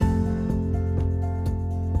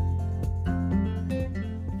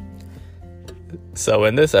So,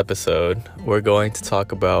 in this episode, we're going to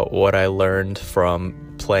talk about what I learned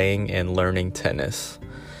from playing and learning tennis.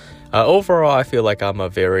 Overall, I feel like I'm a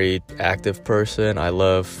very active person. I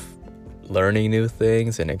love learning new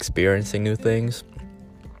things and experiencing new things.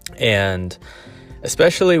 And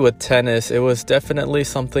especially with tennis, it was definitely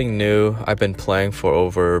something new. I've been playing for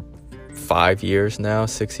over 5 years now,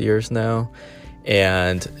 6 years now.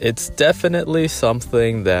 And it's definitely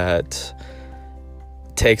something that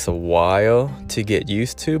takes a while to get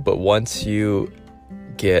used to, but once you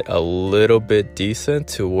get a little bit decent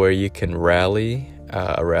to where you can rally,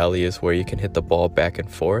 a rally is where you can hit the ball back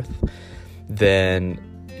and forth, then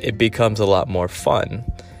it becomes a lot more fun.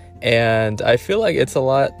 And I feel like it's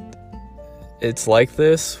like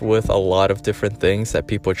this with a lot of different things that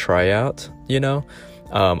people try out,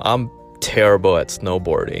 I'm terrible at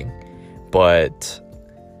snowboarding,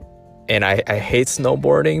 and I hate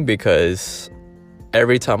snowboarding because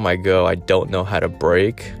every time I go, I don't know how to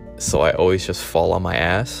brake, so I always just fall on my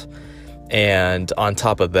ass. And on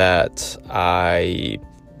top of that, I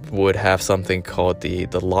would have something called the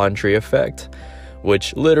laundry effect,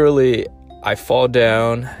 which literally I fall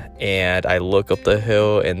down and I look up the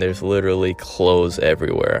hill and there's literally clothes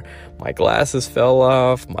everywhere. My glasses fell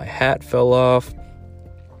off, my hat fell off,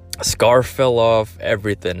 scarf fell off,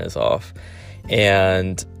 everything is off.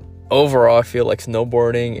 And overall, I feel like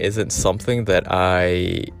snowboarding isn't something that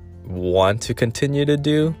I want to continue to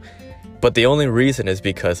do, but the only reason is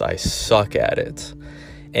because I suck at it.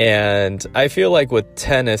 And I feel like with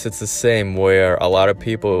tennis, it's the same, where a lot of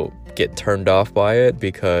people get turned off by it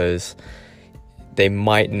because they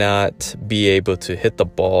might not be able to hit the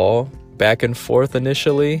ball back and forth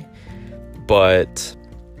initially, but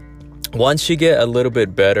once you get a little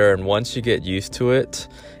bit better and once you get used to it,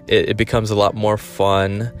 it becomes a lot more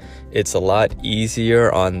fun. It's a lot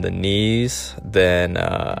easier on the knees and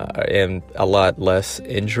a lot less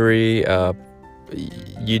injury.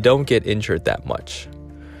 You don't get injured that much.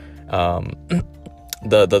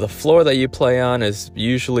 The floor that you play on is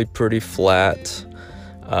usually pretty flat.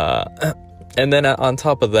 And then on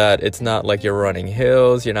top of that, it's not like you're running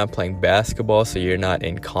hills. You're not playing basketball, so you're not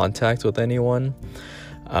in contact with anyone.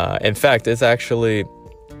 In fact, it's actually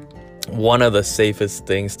one of the safest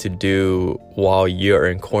things to do while you're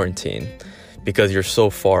in quarantine, because you're so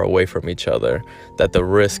far away from each other that the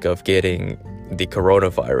risk of getting the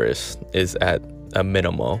coronavirus is at a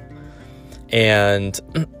minimal. And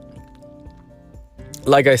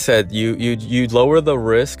like I said, you lower the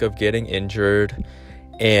risk of getting injured.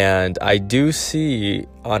 And I do see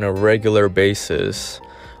on a regular basis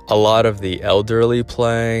a lot of the elderly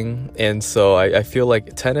playing, and so I feel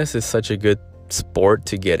like tennis is such a good sport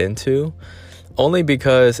to get into, only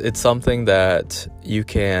because it's something that you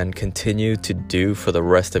can continue to do for the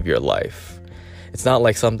rest of your life. It's not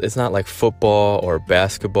like football or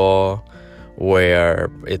basketball, where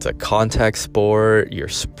it's a contact sport, you're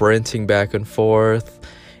sprinting back and forth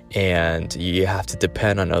and you have to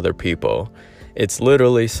depend on other people. It's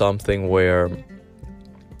literally something where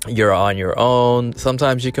you're on your own.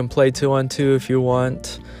 Sometimes you can play 2-on-2 if you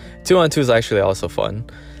want. 2-on-2 is actually also fun.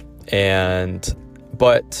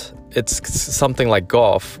 But it's something like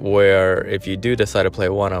golf, where if you do decide to play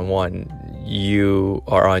 1-on-1, you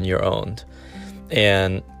are on your own.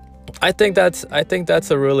 And I think that's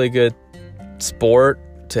a really good sport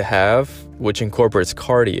to have, which incorporates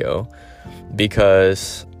cardio,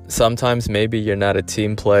 because sometimes maybe you're not a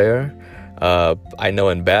team player. I know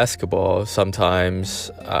in basketball, sometimes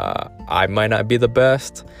I might not be the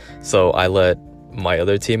best, so I let my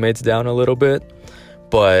other teammates down a little bit.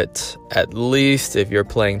 But at least if you're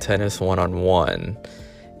playing tennis 1-on-1,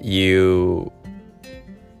 you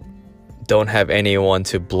don't have anyone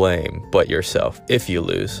to blame but yourself if you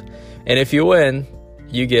lose. And if you win,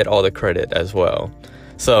 you get all the credit as well.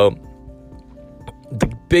 So the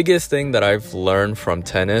biggest thing that I've learned from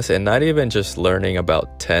tennis, and not even just learning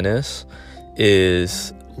about tennis,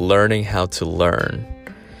 is learning how to learn.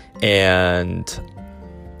 And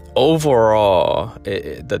overall,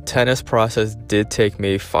 the tennis process did take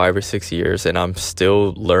me 5 or 6 years, and I'm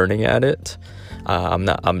still learning at it.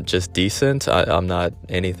 I'm just decent. I'm not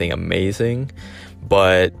anything amazing.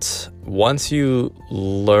 But once you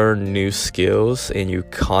learn new skills and you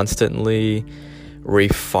constantly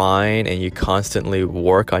refine and you constantly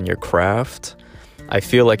work on your craft, I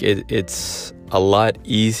feel like it's a lot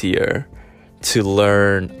easier to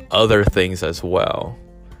learn other things as well.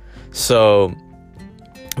 So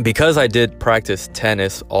because I did practice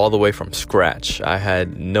tennis all the way from scratch, I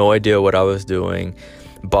had no idea what I was doing,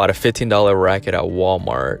 bought a $15 racket at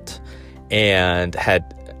Walmart, and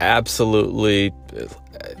had absolutely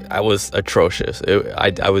I was atrocious.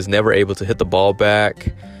 I was never able to hit the ball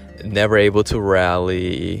back, never able to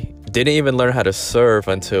rally, didn't even learn how to serve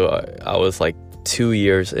until I was like 2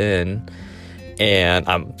 years in, and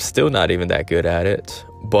I'm still not even that good at it.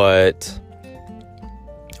 But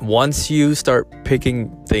once you start picking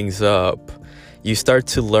things up, you start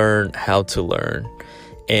to learn how to learn.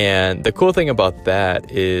 And the cool thing about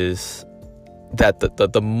that is that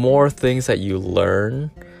the more things that you learn,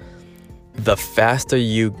 the faster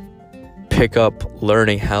you pick up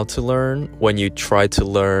learning how to learn when you try to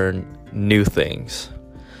learn new things.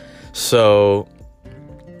 So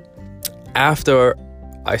after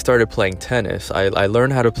I started playing tennis, I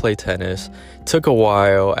learned how to play tennis. Took a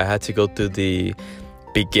while. I had to go through the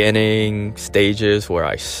beginning stages where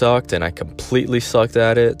I sucked, and I completely sucked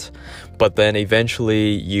at it. But then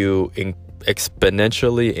eventually you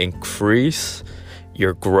exponentially increase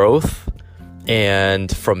your growth,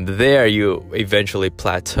 and from there you eventually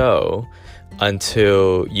plateau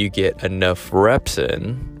until you get enough reps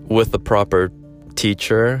in with the proper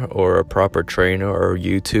teacher or a proper trainer or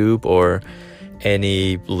YouTube or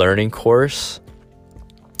any learning course.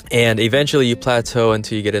 And eventually you plateau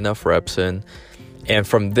until you get enough reps in, and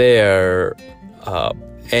from there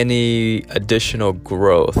any additional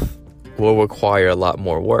growth will require a lot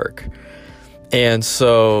more work. And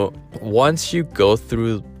so once you go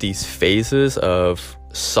through these phases of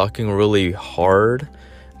sucking really hard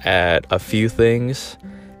at a few things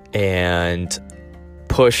and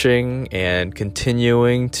pushing and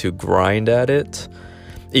continuing to grind at it,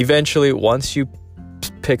 eventually once you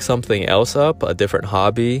pick something else up, a different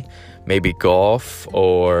hobby, maybe golf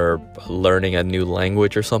or learning a new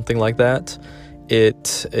language or something like that,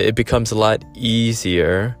 it becomes a lot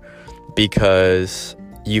easier because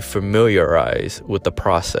you familiarize with the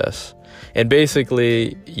process. And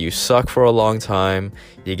basically you suck for a long time,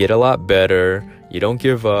 you get a lot better, you don't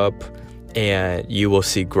give up, and you will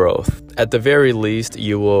see growth. At the very least,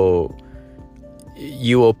 you will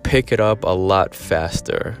pick it up a lot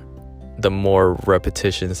faster the more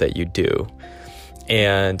repetitions that you do.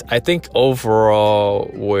 And I think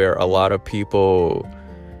overall where a lot of people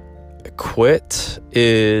quit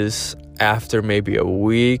is after maybe a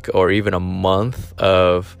week or even a month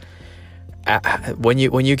of when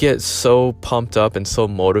you get so pumped up and so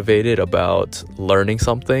motivated about learning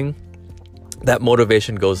something, that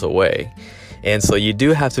motivation goes away. And so you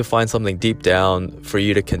do have to find something deep down for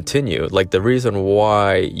you to continue, like the reason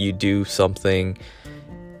why you do something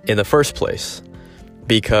in the first place.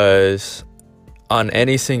 Because on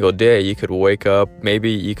any single day you could wake up,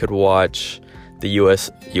 maybe you could watch the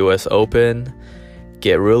US Open,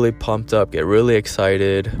 get really pumped up, get really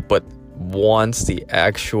excited, but once the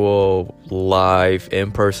actual live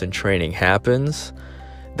in-person training happens,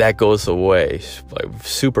 that goes away like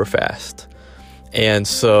super fast. And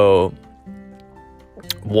so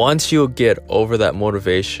once you get over that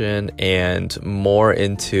motivation and more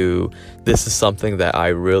into this is something that I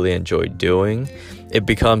really enjoy doing, it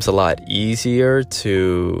becomes a lot easier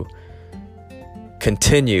to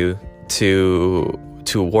continue to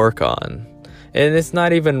work on. And it's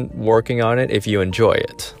not even working on it if you enjoy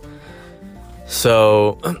it.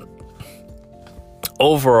 So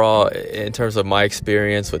overall, in terms of my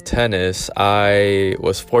experience with tennis, I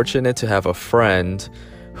was fortunate to have a friend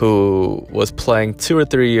who was playing 2 or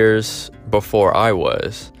 3 years before I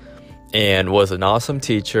was, and was an awesome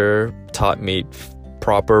teacher, taught me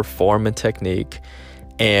proper form and technique,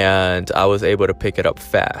 and I was able to pick it up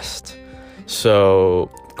fast. So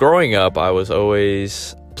growing up, I was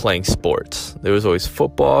always playing sports. There was always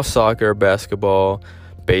football, soccer, basketball,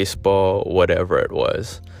 baseball, whatever it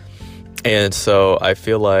was. And so I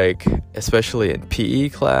feel like, especially in PE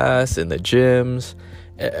class, in the gyms,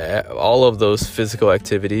 all of those physical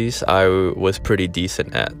activities, I was pretty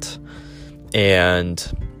decent at. And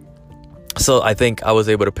so I think I was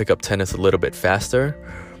able to pick up tennis a little bit faster.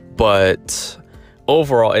 But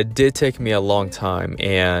overall, it did take me a long time.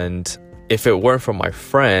 And if it weren't for my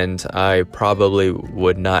friend, I probably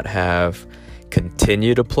would not have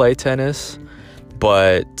continued to play tennis.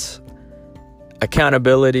 But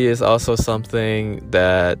accountability is also something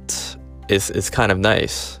that is kind of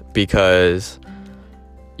nice, because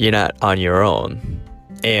you're not on your own.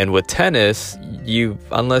 And with tennis,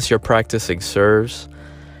 unless you're practicing serves,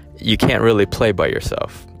 you can't really play by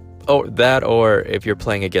yourself. Or if you're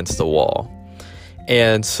playing against the wall.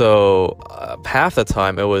 And so half the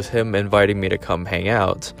time it was him inviting me to come hang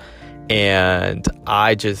out, and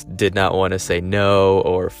I just did not want to say no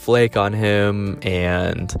or flake on him,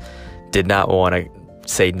 and did not want to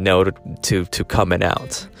say no to coming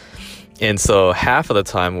out. And so half of the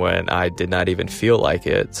time when I did not even feel like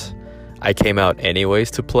it, I came out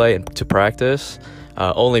anyways to play and to practice,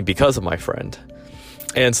 only because of my friend.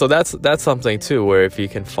 And so that's something too, where if you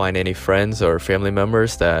can find any friends or family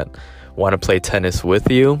members that want to play tennis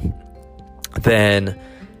with you, then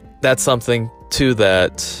that's something too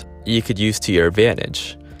that you could use to your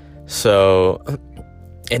advantage. So,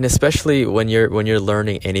 and especially when you're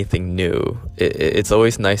learning anything new, it's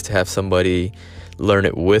always nice to have somebody learn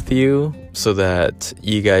it with you so that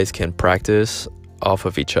you guys can practice off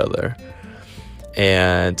of each other.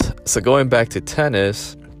 And so going back to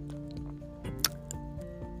tennis,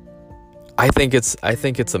 I think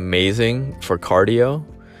it's amazing for cardio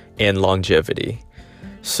and longevity.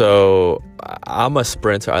 So I'm a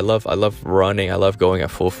sprinter. I love running. I love going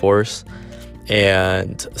at full force.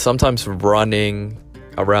 And sometimes running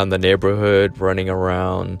around the neighborhood, running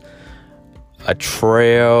around a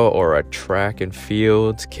trail or a track and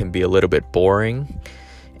field can be a little bit boring.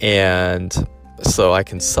 And so I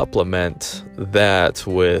can supplement that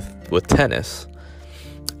with tennis.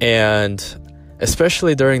 And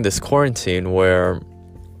especially during this quarantine where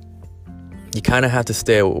you kind of have to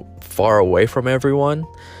stay far away from everyone.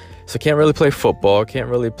 So can't really play football, can't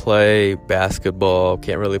really play basketball,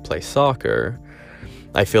 can't really play soccer.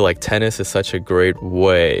 I feel like tennis is such a great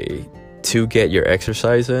way to get your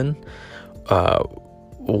exercise in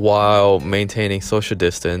while maintaining social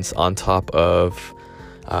distance on top of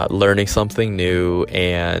learning something new,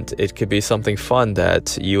 and it could be something fun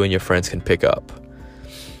that you and your friends can pick up.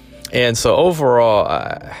 And so overall,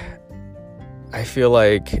 I feel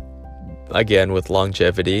like, again, with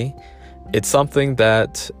longevity, it's something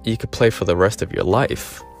that you could play for the rest of your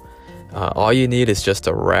life. All you need is just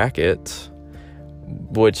a racket,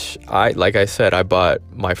 which like I said, I bought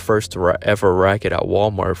my first ever racket at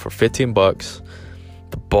Walmart for $15.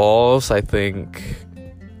 The balls, I think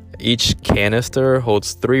each canister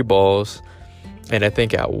holds 3 balls. And I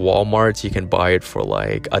think at Walmart, you can buy it for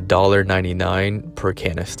like $1.99 per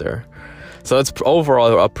canister. So it's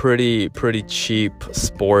overall a pretty cheap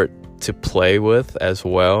sport to play with as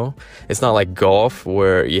well. It's not like golf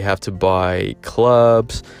where you have to buy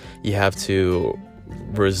clubs, you have to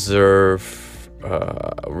reserve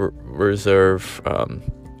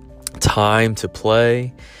time to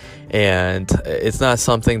play, and it's not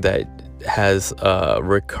something that has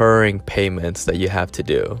recurring payments that you have to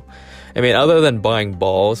do. I mean, other than buying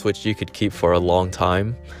balls, which you could keep for a long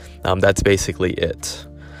time, that's basically it.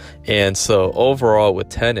 And so overall with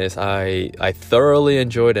tennis, I thoroughly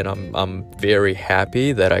enjoyed it. I'm very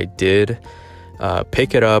happy that I did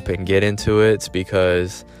pick it up and get into it,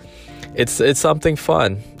 because it's something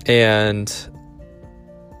fun, and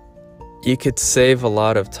you could save a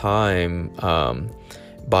lot of time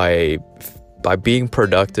by being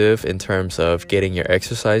productive in terms of getting your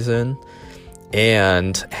exercise in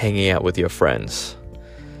and hanging out with your friends.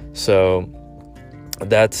 So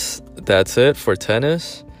that's it for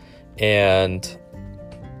tennis. And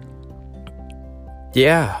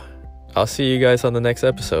yeah, I'll see you guys on the next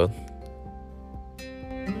episode.